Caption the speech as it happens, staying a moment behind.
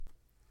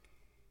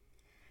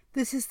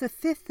This is the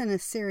fifth in a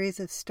series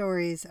of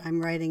stories I'm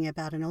writing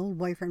about an old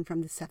boyfriend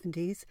from the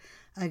 70s,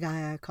 a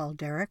guy I call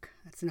Derek.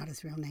 That's not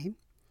his real name.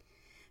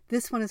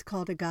 This one is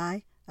called A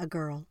Guy, a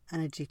Girl,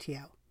 and a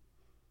GTO.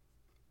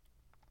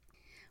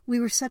 We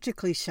were such a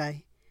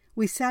cliche.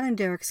 We sat in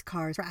Derek's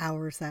car for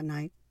hours that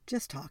night,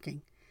 just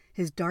talking.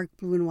 His dark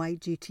blue and white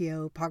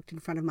GTO parked in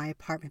front of my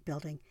apartment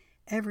building.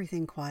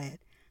 Everything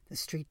quiet. The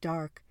street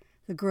dark.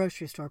 The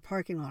grocery store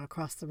parking lot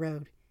across the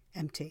road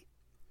empty.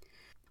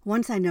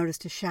 Once I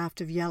noticed a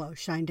shaft of yellow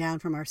shine down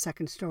from our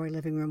second-story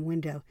living room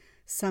window.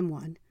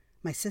 Someone,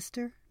 my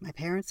sister, my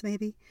parents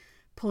maybe,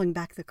 pulling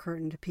back the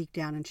curtain to peek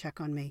down and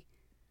check on me.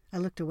 I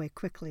looked away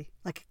quickly,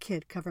 like a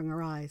kid covering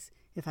her eyes.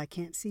 If I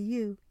can't see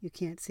you, you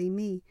can't see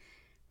me,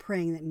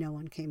 praying that no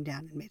one came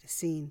down and made a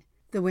scene,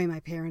 the way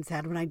my parents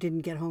had when I didn't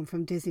get home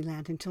from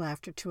Disneyland until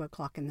after 2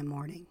 o'clock in the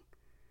morning.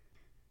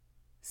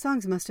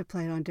 Songs must have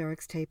played on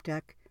Derek's tape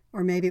deck,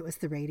 or maybe it was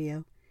the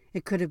radio.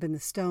 It could have been the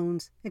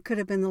Stones. It could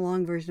have been the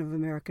long version of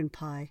American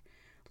Pie.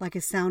 Like a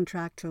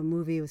soundtrack to a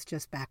movie, it was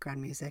just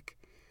background music.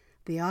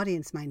 The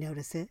audience might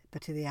notice it,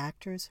 but to the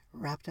actors,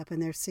 wrapped up in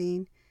their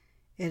scene,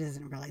 it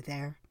isn't really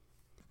there.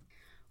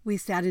 We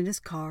sat in his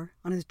car,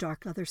 on his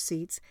dark leather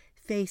seats,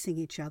 facing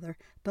each other,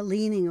 but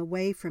leaning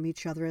away from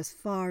each other as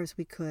far as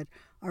we could,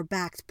 our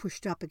backs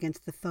pushed up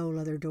against the faux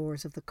leather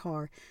doors of the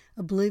car,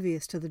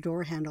 oblivious to the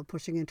door handle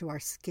pushing into our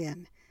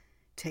skin,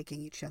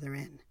 taking each other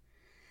in.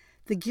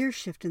 The gear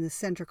shift in the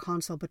center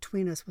console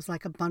between us was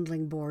like a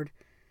bundling board,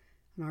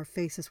 and our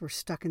faces were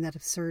stuck in that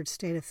absurd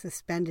state of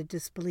suspended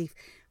disbelief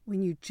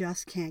when you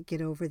just can't get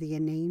over the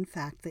inane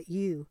fact that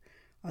you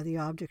are the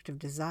object of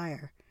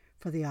desire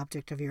for the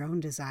object of your own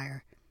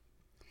desire.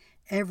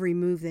 Every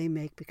move they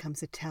make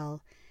becomes a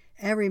tell,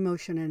 every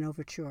motion an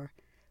overture,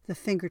 the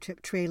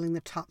fingertip trailing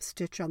the top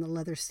stitch on the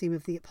leather seam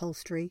of the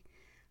upholstery,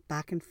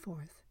 back and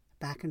forth,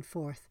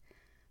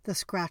 the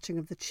scratching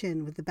of the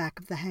chin with the back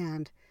of the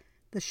hand,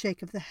 the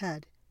shake of the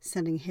head,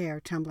 sending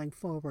hair tumbling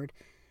forward,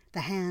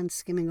 the hand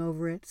skimming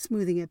over it,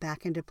 smoothing it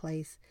back into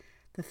place,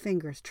 the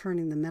fingers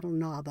turning the metal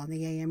knob on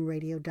the AM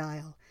radio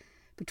dial,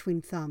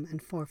 between thumb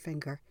and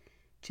forefinger,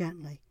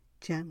 gently,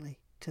 gently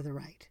to the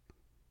right.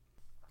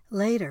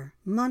 Later,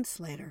 months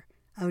later,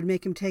 I would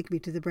make him take me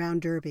to the Brown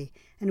Derby,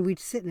 and we'd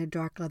sit in a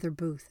dark leather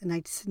booth, and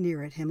I'd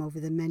sneer at him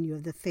over the menu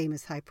of the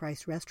famous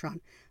high-priced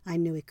restaurant I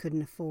knew he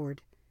couldn't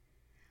afford.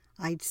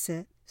 I'd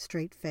sit,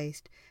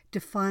 straight-faced,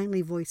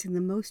 defiantly voicing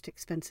the most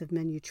expensive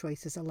menu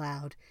choices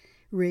aloud,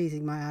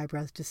 raising my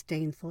eyebrows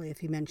disdainfully if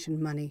he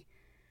mentioned money,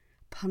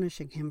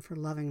 punishing him for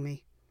loving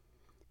me.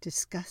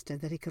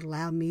 Disgusted that he could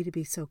allow me to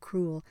be so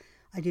cruel,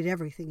 I did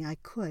everything I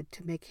could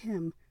to make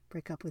him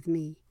break up with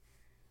me.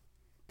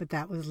 But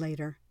that was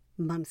later,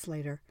 months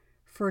later.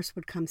 First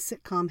would come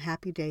sitcom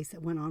happy days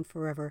that went on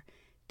forever,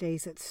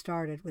 days that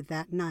started with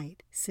that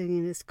night, sitting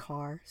in his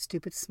car,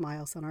 stupid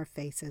smiles on our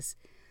faces,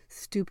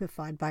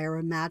 stupefied by our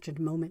imagined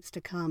moments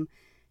to come,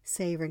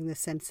 savoring the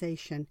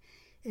sensation,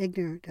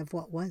 ignorant of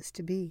what was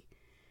to be.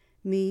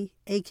 Me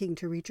aching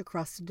to reach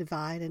across the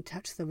divide and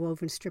touch the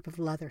woven strip of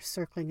leather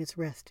circling his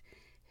wrist.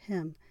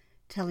 Him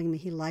telling me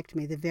he liked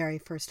me the very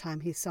first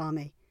time he saw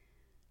me.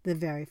 The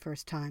very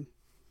first time.